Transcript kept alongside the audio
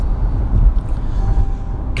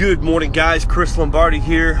Good morning, guys. Chris Lombardi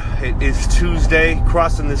here. It is Tuesday,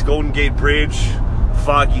 crossing this Golden Gate Bridge.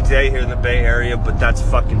 Foggy day here in the Bay Area, but that's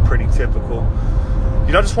fucking pretty typical.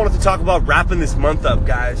 You know, I just wanted to talk about wrapping this month up,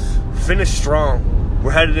 guys. Finish strong.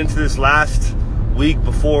 We're headed into this last week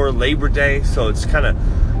before Labor Day, so it's kind of,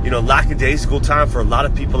 lackadaisical time for a lot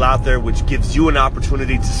of people out there, which gives you an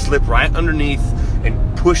opportunity to slip right underneath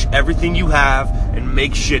and push everything you have and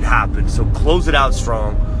make shit happen. So close it out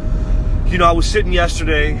strong. You know, I was sitting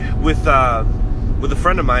yesterday with a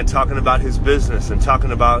friend of mine talking about his business and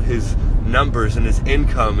talking about his numbers and his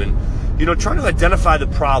income and, trying to identify the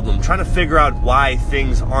problem, trying to figure out why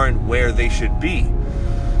things aren't where they should be.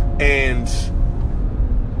 And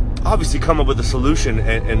obviously come up with a solution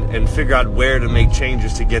and figure out where to make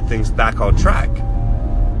changes to get things back on track.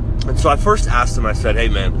 And so I first asked him, I said, hey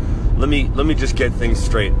man, let me just get things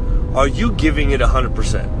straight. Are you giving it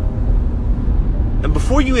 100%? And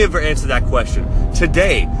before you ever answer that question,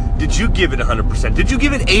 today, did you give it 100%? Did you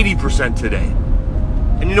give it 80% today?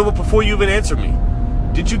 And you know what, before you even answer me,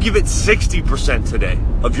 did you give it 60% today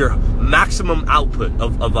of your maximum output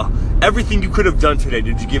of everything you could have done today?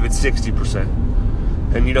 Did you give it 60%?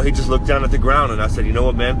 And he just looked down at the ground and I said, you know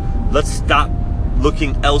what, man, let's stop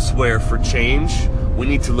looking elsewhere for change. We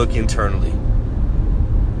need to look internally,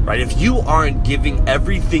 right? If you aren't giving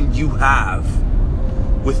everything you have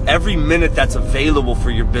with every minute that's available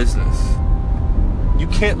for your business, you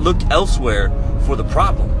can't look elsewhere for the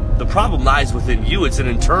problem. The problem lies within you. It's an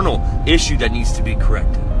internal issue that needs to be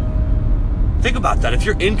corrected. Think about that. If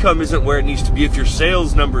your income isn't where it needs to be, if your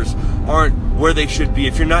sales numbers aren't where they should be,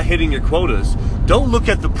 if you're not hitting your quotas, don't look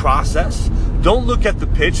at the process. Don't look at the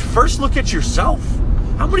pitch. First, look at yourself.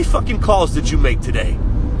 How many fucking calls did you make today?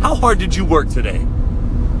 How hard did you work today?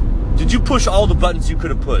 Did you push all the buttons you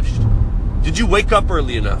could have pushed? Did you wake up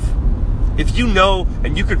early enough? If you know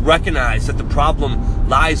and you could recognize that the problem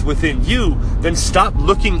lies within you, then stop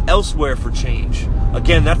looking elsewhere for change.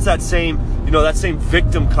 Again, that's that same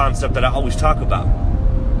victim concept that I always talk about.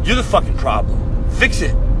 You're the fucking problem. Fix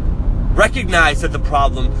it. Recognize that the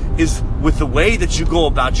problem is with the way that you go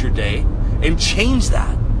about your day and change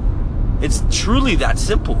that. It's truly that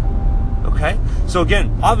simple. Okay? So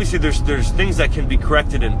again, obviously there's things that can be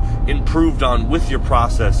corrected and improved on with your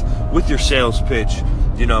process, with your sales pitch,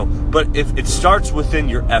 but if it starts within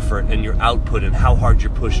your effort and your output and how hard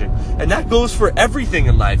you're pushing. And that goes for everything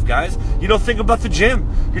in life, guys. Think about the gym.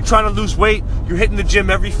 You're trying to lose weight, you're hitting the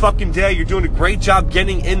gym every fucking day, you're doing a great job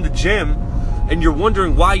getting in the gym, and you're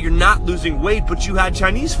wondering why you're not losing weight, but you had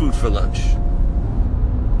Chinese food for lunch.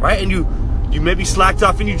 Right? And you maybe slacked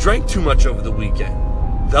off and you drank too much over the weekend.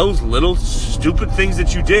 Those little stupid things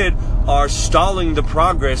that you did are stalling the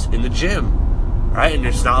progress in the gym, right? And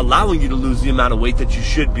it's not allowing you to lose the amount of weight that you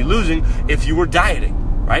should be losing if you were dieting,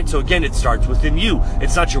 right? So again, it starts within you.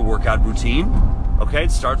 It's not your workout routine, okay?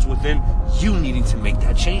 It starts within you needing to make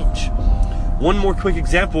that change. One more quick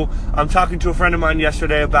example. I'm talking to a friend of mine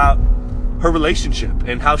yesterday about her relationship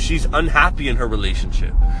and how she's unhappy in her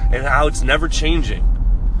relationship and how it's never changing.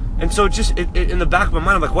 And so just in the back of my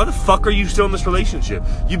mind, I'm like, why the fuck are you still in this relationship?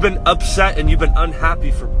 You've been upset and you've been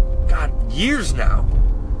unhappy for, years now.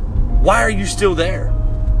 Why are you still there?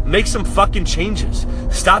 Make some fucking changes.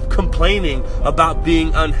 Stop complaining about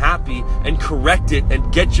being unhappy and correct it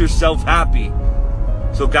and get yourself happy.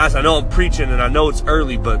 So guys, I know I'm preaching and I know it's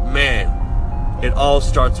early, but man, it all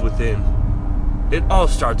starts within. It all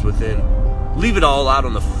starts within. Leave it all out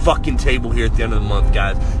on the fucking table here at the end of the month,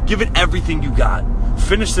 guys. Give it everything you got.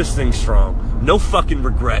 Finish this thing strong. No fucking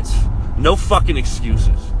regrets. No fucking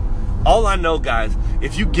excuses. All I know, guys,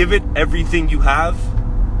 if you give it everything you have,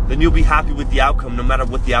 then you'll be happy with the outcome no matter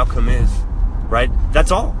what the outcome is, right?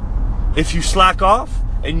 That's all. If you slack off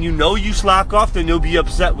and you slack off, then you'll be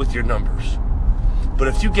upset with your numbers. But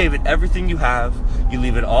if you gave it everything you have, you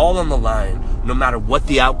leave it all on the line, no matter what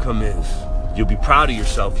the outcome is, you'll be proud of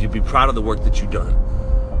yourself. You'll be proud of the work that you've done.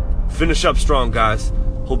 Finish up strong, guys.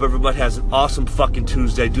 Hope everybody has an awesome fucking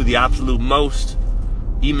Tuesday. Do the absolute most.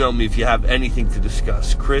 Email me if you have anything to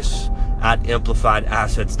discuss.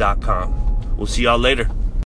 Chris@amplifiedassets.com. We'll see y'all later.